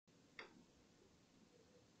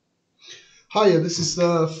Hiya, this is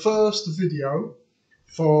the first video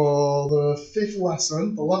for the fifth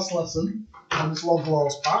lesson, the last lesson on this log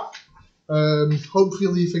laws pack.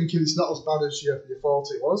 Hopefully you're thinking it's not as bad as you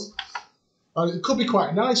thought it was. And it could be quite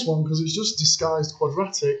a nice one because it's just disguised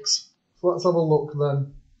quadratics. So let's have a look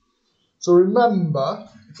then. So remember,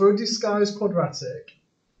 for a disguised quadratic,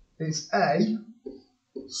 it's A,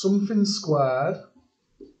 something squared,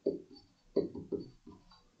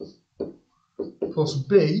 plus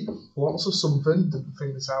B, lots of something, didn't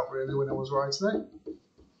think this out really when I was writing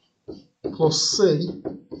it, plus C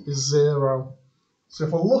is 0. So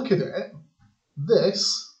if I look at it,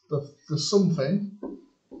 this, the something,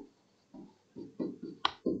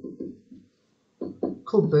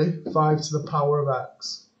 could be 5 to the power of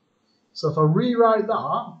x. So if I rewrite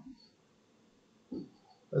that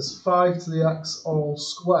as 5 to the x all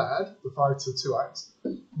squared, the 5 to the 2x,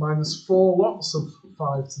 minus 4 lots of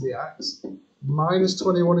 5 to the x, minus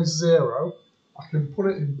 21 is 0, I can put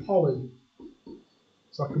it in poly.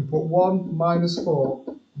 So I can put 1 minus 4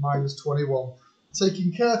 minus 21.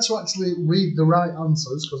 Taking care to actually read the right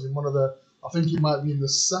answers, because in one of the, I think it might be in the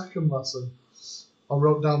second lesson, I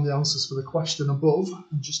wrote down the answers for the question above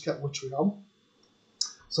and just kept whittering on.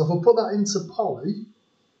 So if I put that into poly,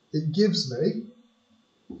 it gives me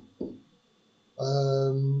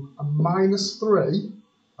a minus 3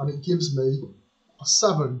 and it gives me a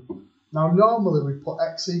 7. Now normally we put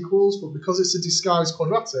x equals, but because it's a disguised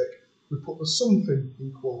quadratic, we put the something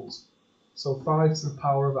equals. So 5 to the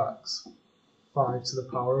power of x. 5 to the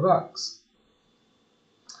power of x.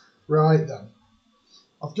 Right then.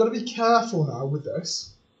 I've got to be careful now with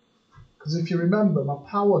this, because if you remember my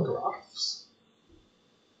power graphs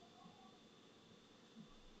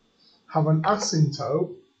have an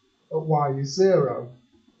asymptote at y is 0.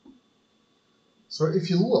 So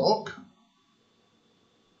if you look,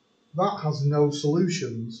 that has no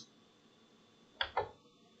solutions,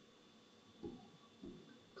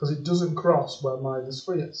 because it doesn't cross where minus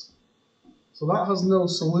 3 is. So that has no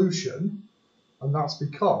solution, and that's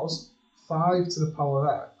because 5 to the power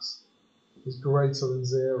of x is greater than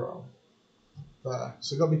 0. There,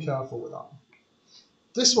 so you've got to be careful with that.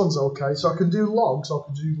 This one's okay, so I can do log, so I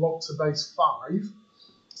can do log to base 5.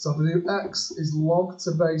 So if I do x is log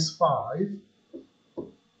to base 5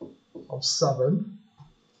 of 7,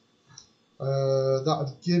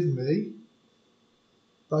 that'd give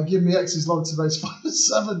me x is log to base 5 of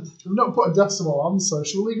 7. I've not put a decimal answer.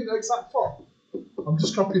 Should we leave it in exact form? I'm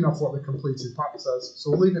just copying off what the completed pack says,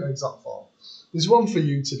 so we'll leave it in exact form. There's one for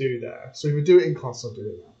you to do there, so if you do it in class, I'll do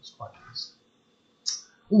it now. It's quite nice.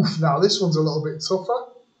 Oof, now this one's a little bit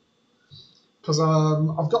tougher, because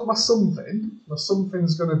I've got my something. My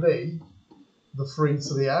something's going to be the 3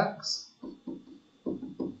 to the x.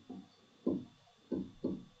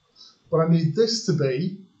 But I need this to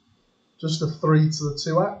be just a 3 to the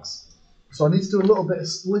 2x. So I need to do a little bit of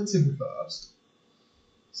splitting first.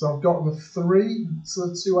 So I've got the 3 to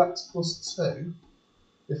the 2x plus 2.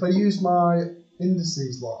 If I use my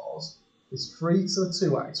indices laws, it's 3 to the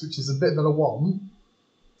 2x, which is a bit that I want,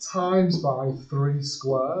 times by 3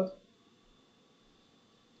 squared.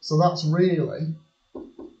 So that's really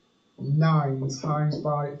 9 times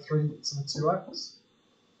by 3 to the 2x.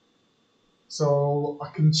 So I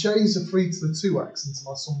can change the 3 to the 2x into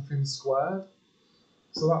my something squared.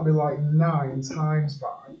 So that'd be like 9 times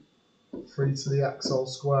by 3 to the x all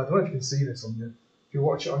squared. I don't know if you can see this on you. If you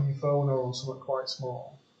watch it on your phone or on something quite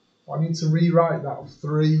small. But I need to rewrite that with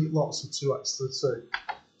 3 lots of 2x to the 2.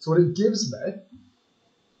 So what it gives me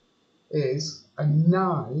is a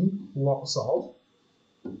 9 lots of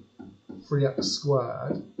 3x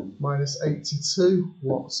squared minus 82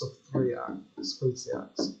 lots of 3x, 3 to the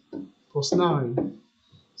x, plus 9.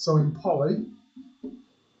 So in poly,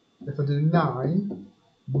 if I do 9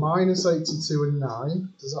 minus 82 and 9,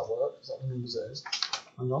 does that work? Is that the numbers it is?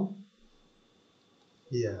 Hang on.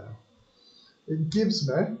 Yeah. It gives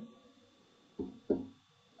me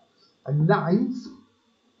a 9th,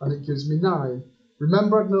 and it gives me 9.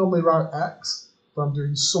 Remember, I'd normally write x, but I'm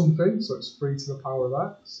doing something, so it's 3 to the power of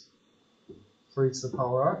x. 3 to the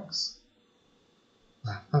power of x.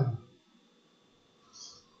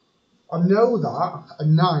 I know that a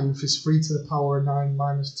 9th is 3 to the power of 9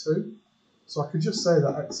 minus 2. So I could just say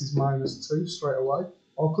that x is minus 2 straight away.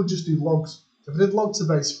 Or I could just do logs. If I did log to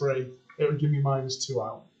base 3, it would give me minus 2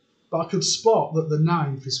 out. But I could spot that the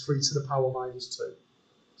 9th is 3 to the power minus 2.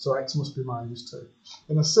 So x must be minus 2.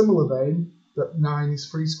 In a similar vein, that 9 is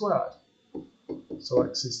 3 squared. So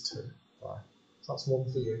x is 2. Right. So that's one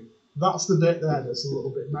for you. That's the bit there that's a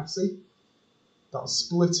little bit messy. That's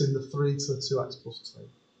splitting the 3 to the 2x plus 2.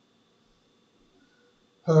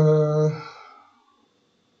 3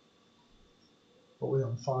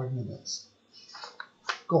 5 minutes.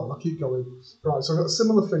 Go on, I'll keep going. Right, so I've got a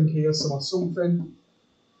similar thing here. So my something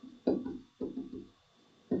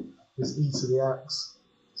is e to the x.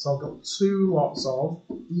 So I've got 2 lots of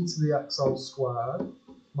e to the x all squared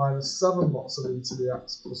minus 7 lots of e to the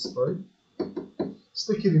x plus 3.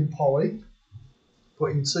 Stick it in poly,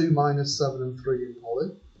 putting 2 minus 7 and 3 in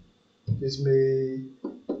poly. Gives me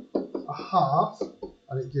a half,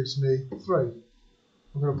 and it gives me 3.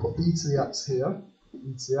 I'm going to put e to the x here,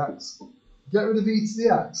 e to the x. Get rid of e to the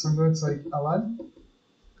x, I'm going to take ln,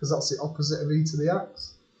 because that's the opposite of e to the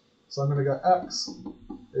x. So I'm going to get x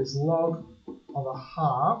is log of a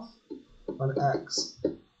half, and x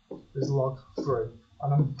is log 3.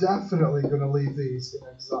 And I'm definitely going to leave these in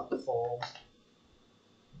exact form.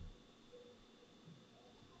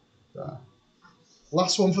 There.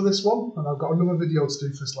 Last one for this one, and I've got another video to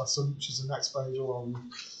do for this lesson, which is the next page along.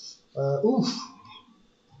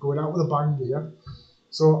 Going out with a bang here.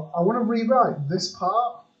 So I want to rewrite this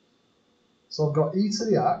part. So I've got e to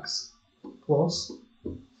the x plus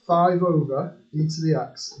 5 over e to the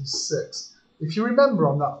x is 6. If you remember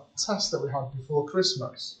on that test that we had before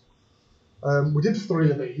Christmas, we did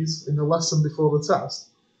 3 of these in the lesson before the test,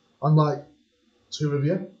 and like 2 of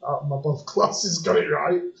you out of my both classes got it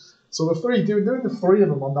right. So the 3, doing the 3 of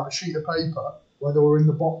them on that sheet of paper, where they were in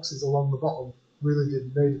the boxes along the bottom, really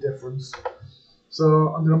made a difference.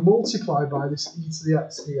 So I'm going to multiply by this e to the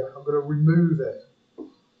x here. I'm going to remove it.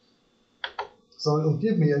 So it'll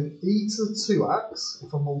give me an e to the 2x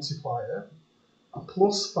if I multiply it. A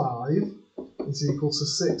plus 5 is equal to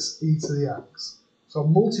 6 e to the x. So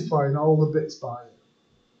I'm multiplying all the bits by it.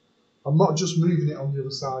 I'm not just moving it on the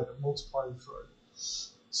other side, I'm multiplying through.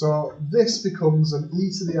 So this becomes an e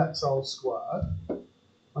to the x all squared.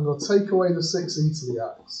 I'm going to take away the 6 e to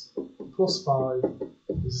the x. Plus 5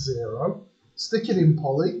 is 0. Stick it in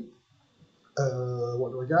poly.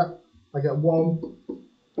 What do I get? I get 1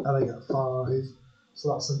 and I get 5.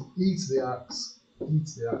 So that's an e to the x, e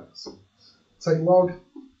to the x. Take log.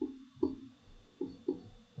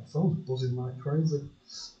 My phone's buzzing like crazy.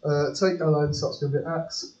 Take ln, so that's going to be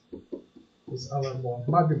x is ln1.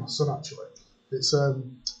 Might be my son actually. It's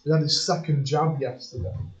we had his second jab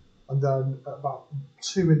yesterday, and then at about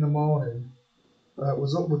 2 in the morning,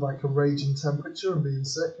 was up with like a raging temperature and being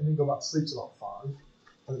sick, and didn't go back to sleep till about 5.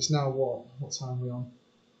 And it's now what time are we on?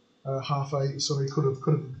 8:30. So he could have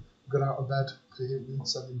got out of bed because he didn't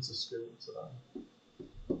send him to school today.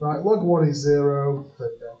 Right, log 1 is 0.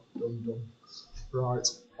 There you go, done. Right,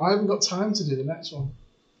 I haven't got time to do the next one,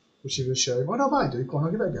 which is a shame. What do I do? Go on,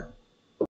 I'll give it a go.